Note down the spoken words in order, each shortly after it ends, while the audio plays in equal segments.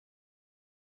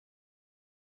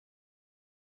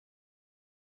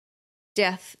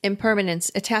death,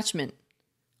 impermanence, attachment.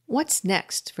 What's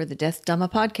next for the Death Dhamma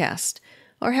podcast?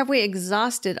 Or have we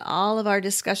exhausted all of our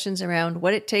discussions around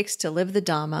what it takes to live the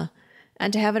Dhamma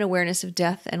and to have an awareness of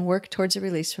death and work towards a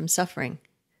release from suffering?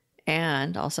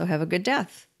 And also have a good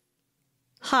death?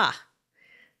 Ha!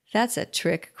 That's a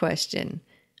trick question.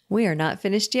 We are not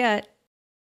finished yet.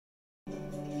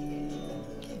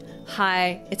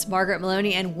 Hi, it's Margaret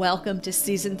Maloney, and welcome to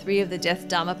Season 3 of the Death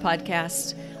Dhamma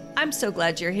podcast. I'm so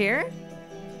glad you're here,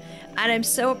 and I'm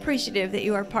so appreciative that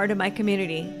you are part of my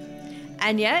community.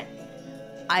 And yet,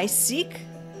 I seek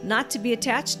not to be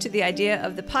attached to the idea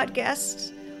of the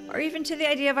podcast or even to the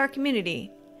idea of our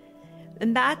community.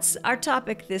 And that's our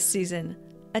topic this season: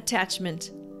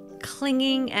 attachment,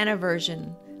 clinging, and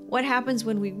aversion. What happens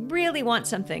when we really want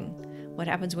something? What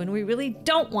happens when we really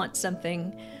don't want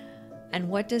something? And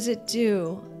what does it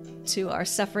do to our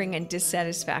suffering and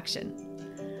dissatisfaction?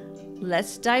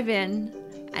 Let's dive in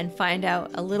and find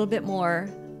out a little bit more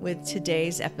with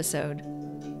today's episode.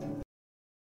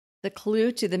 The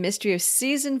clue to the mystery of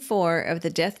Season 4 of the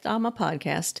Death Dhamma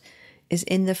podcast is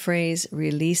in the phrase,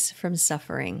 release from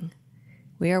suffering.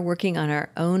 We are working on our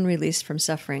own release from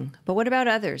suffering. But what about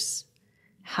others?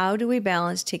 How do we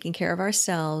balance taking care of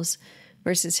ourselves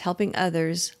versus helping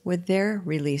others with their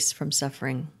release from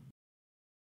suffering?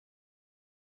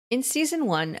 In Season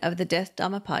 1 of the Death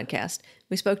Dhamma podcast,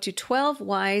 we spoke to 12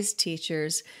 wise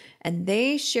teachers, and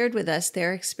they shared with us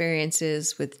their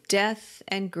experiences with death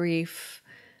and grief,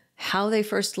 how they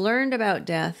first learned about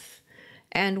death,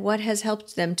 and what has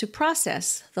helped them to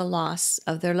process the loss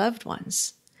of their loved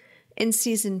ones. In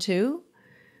Season 2,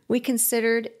 we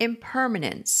considered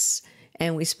impermanence,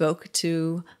 and we spoke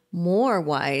to more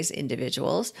wise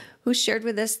individuals who shared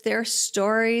with us their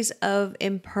stories of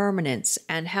impermanence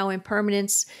and how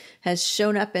impermanence has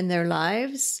shown up in their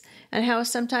lives, and how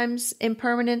sometimes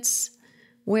impermanence,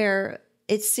 where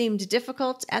it seemed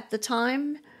difficult at the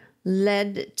time,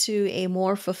 led to a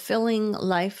more fulfilling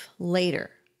life later.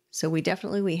 So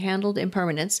we handled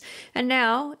impermanence. And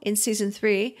now in Season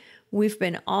 3, we've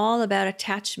been all about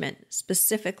attachment,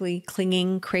 specifically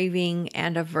clinging, craving,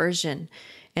 and aversion.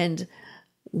 And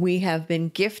we have been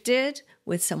gifted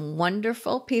with some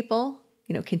wonderful people,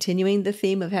 continuing the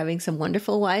theme of having some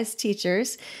wonderful, wise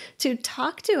teachers to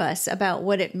talk to us about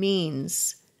what it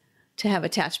means to have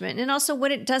attachment and also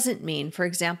what it doesn't mean. For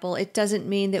example, it doesn't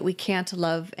mean that we can't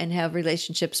love and have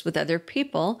relationships with other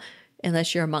people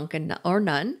unless you're a monk or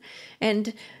nun.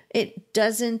 And it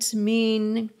doesn't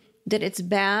mean that it's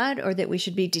bad or that we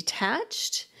should be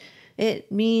detached.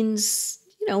 It means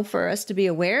for us to be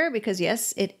aware, because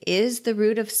yes, it is the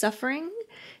root of suffering.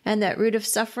 And that root of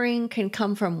suffering can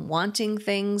come from wanting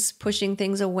things, pushing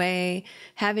things away,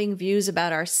 having views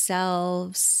about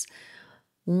ourselves,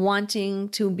 wanting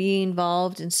to be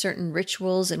involved in certain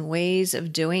rituals and ways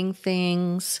of doing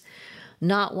things,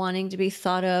 not wanting to be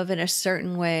thought of in a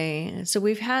certain way. So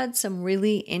we've had some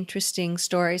really interesting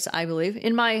stories, I believe,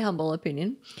 in my humble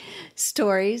opinion,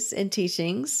 stories and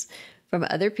teachings from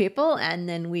other people. And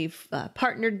then we've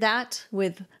partnered that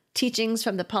with teachings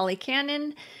from the Pali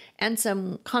Canon and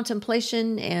some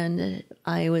contemplation. And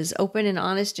I was open and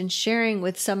honest in sharing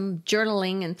with some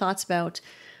journaling and thoughts about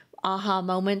aha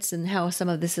moments and how some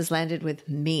of this has landed with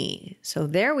me. So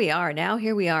there we are. Now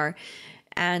here we are.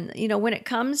 And, when it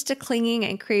comes to clinging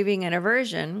and craving and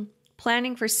aversion,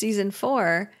 planning for Season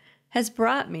 4 has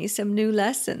brought me some new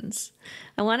lessons.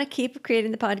 I want to keep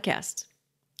creating the podcast.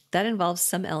 That involves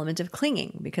some element of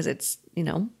clinging, because it's,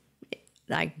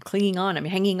 I'm clinging on, I'm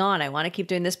hanging on, I want to keep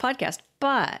doing this podcast.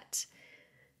 But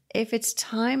if it's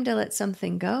time to let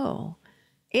something go,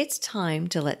 it's time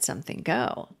to let something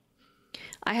go.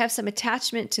 I have some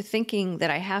attachment to thinking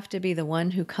that I have to be the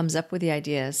one who comes up with the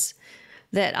ideas,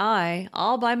 that I,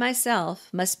 all by myself,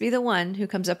 must be the one who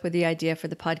comes up with the idea for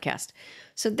the podcast.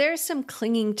 So there's some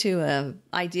clinging to an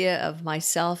idea of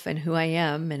myself and who I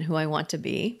am and who I want to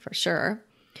be, for sure.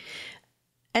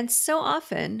 And so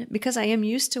often, because I am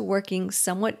used to working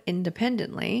somewhat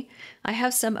independently, I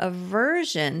have some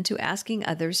aversion to asking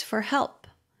others for help.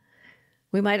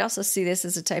 We might also see this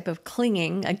as a type of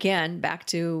clinging, again, back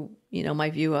to, my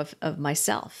view of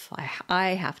myself. I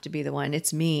have to be the one.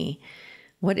 It's me.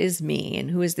 What is me? And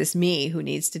who is this me who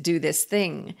needs to do this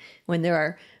thing when there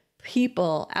are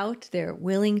people out there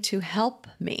willing to help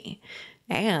me?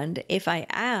 And if I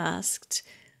asked,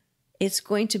 it's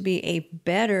going to be a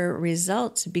better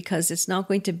result, because it's not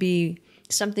going to be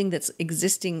something that's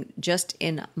existing just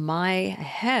in my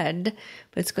head,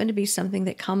 but it's going to be something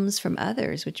that comes from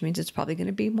others, which means it's probably going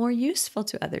to be more useful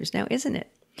to others now, isn't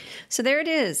it? So there it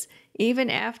is. Even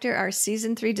after our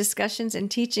Season 3 discussions and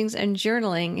teachings and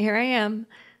journaling, here I am,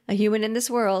 a human in this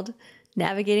world,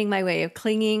 navigating my way of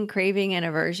clinging, craving, and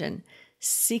aversion,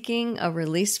 seeking a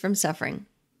release from suffering.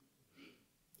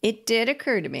 It did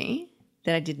occur to me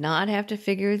that I did not have to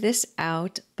figure this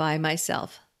out by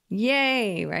myself.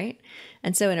 Yay, right?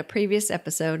 And so in a previous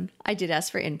episode, I did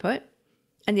ask for input.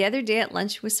 And the other day at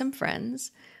lunch with some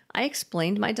friends, I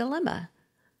explained my dilemma,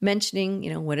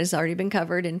 mentioning, what has already been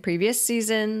covered in previous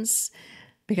seasons,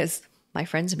 because my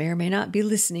friends may or may not be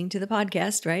listening to the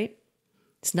podcast, right?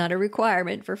 It's not a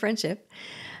requirement for friendship.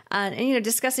 And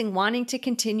discussing wanting to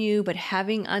continue, but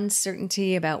having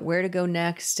uncertainty about where to go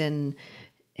next. And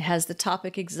has the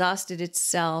topic exhausted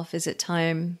itself? Is it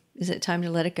time to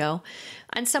let it go?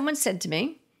 And someone said to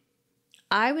me,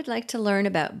 I would like to learn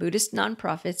about Buddhist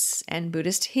nonprofits and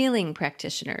Buddhist healing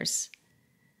practitioners.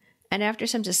 And after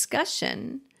some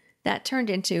discussion, that turned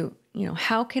into,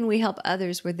 how can we help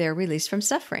others with their release from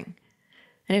suffering?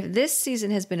 And if this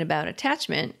season has been about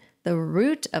attachment, the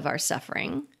root of our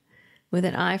suffering, with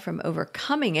an eye from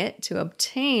overcoming it to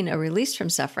obtain a release from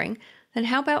suffering, then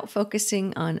how about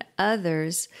focusing on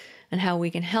others and how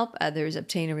we can help others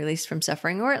obtain a release from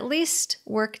suffering, or at least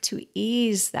work to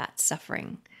ease that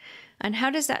suffering? And how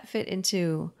does that fit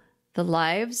into the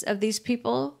lives of these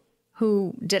people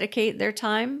who dedicate their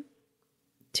time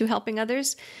to helping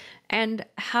others? And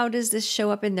how does this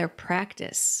show up in their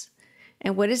practice?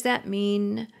 And what does that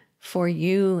mean for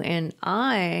you and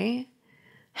I?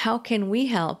 How can we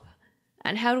help?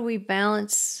 And how do we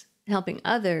balance helping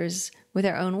others with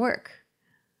our own work?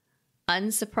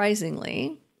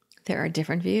 Unsurprisingly, there are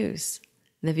different views.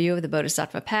 The view of the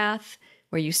Bodhisattva path,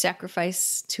 where you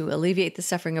sacrifice to alleviate the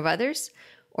suffering of others,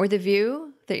 or the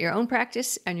view that your own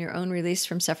practice and your own release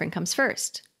from suffering comes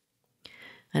first.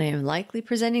 And I am likely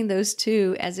presenting those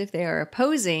two as if they are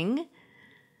opposing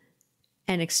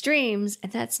and extremes,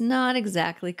 and that's not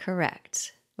exactly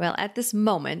correct. Well, at this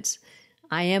moment,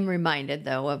 I am reminded,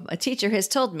 though, of a teacher has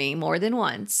told me more than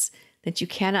once that you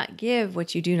cannot give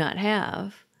what you do not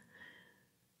have.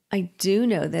 I do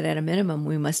know that at a minimum,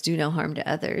 we must do no harm to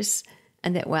others,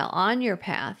 and that while on your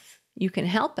path, you can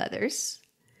help others,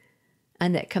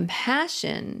 and that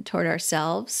compassion toward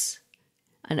ourselves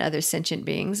and other sentient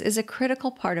beings is a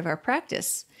critical part of our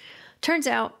practice. Turns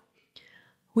out,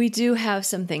 we do have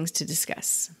some things to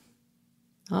discuss.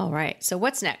 All right, so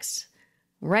what's next?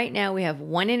 Right now, we have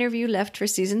one interview left for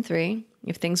season 3.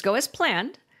 If things go as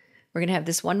planned, we're going to have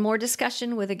this one more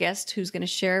discussion with a guest who's going to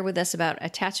share with us about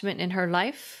attachment in her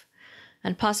life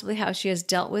and possibly how she has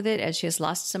dealt with it as she has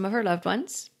lost some of her loved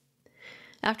ones.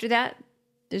 After that,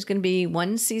 there's going to be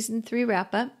one season 3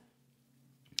 wrap-up.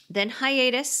 Then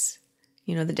hiatus.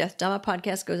 The Death Dhamma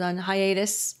podcast goes on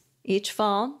hiatus each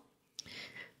fall.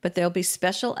 But there'll be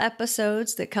special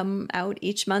episodes that come out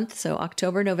each month. So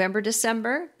October, November,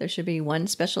 December, there should be one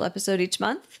special episode each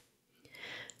month.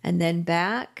 And then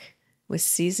back with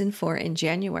season 4 in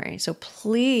January. So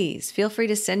please feel free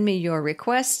to send me your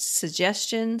requests,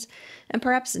 suggestions, and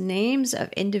perhaps names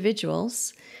of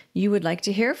individuals you would like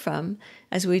to hear from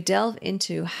as we delve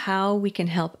into how we can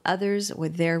help others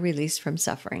with their release from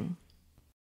suffering.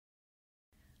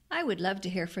 I would love to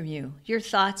hear from you, your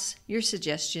thoughts, your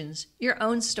suggestions, your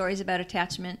own stories about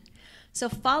attachment. So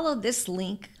follow this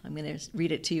link, I'm going to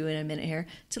read it to you in a minute here,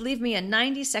 to leave me a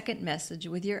 90-second message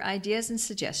with your ideas and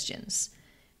suggestions.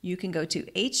 You can go to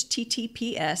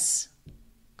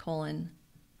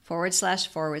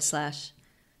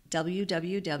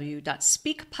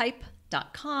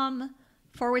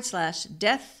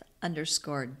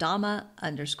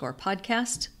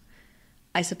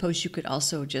I suppose you could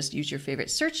also just use your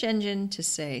favorite search engine to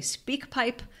say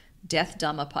SpeakPipe Death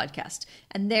Dhamma Podcast.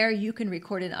 And there you can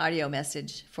record an audio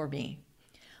message for me.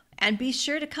 And be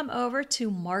sure to come over to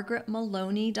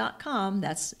margaretmaloney.com.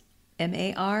 That's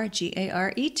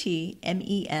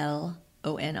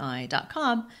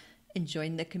MargaretMeloni.com and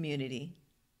join the community.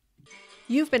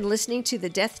 You've been listening to the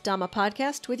Death Dhamma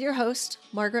Podcast with your host,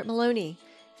 Margaret Maloney.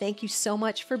 Thank you so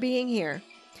much for being here.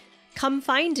 Come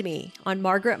find me on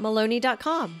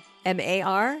margaretmaloney.com,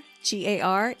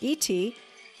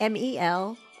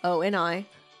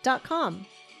 MargaretMeloni.com.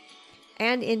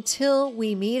 And until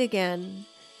we meet again,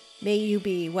 may you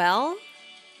be well,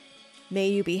 may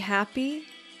you be happy,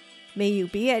 may you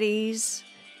be at ease,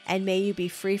 and may you be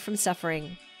free from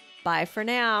suffering. Bye for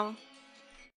now.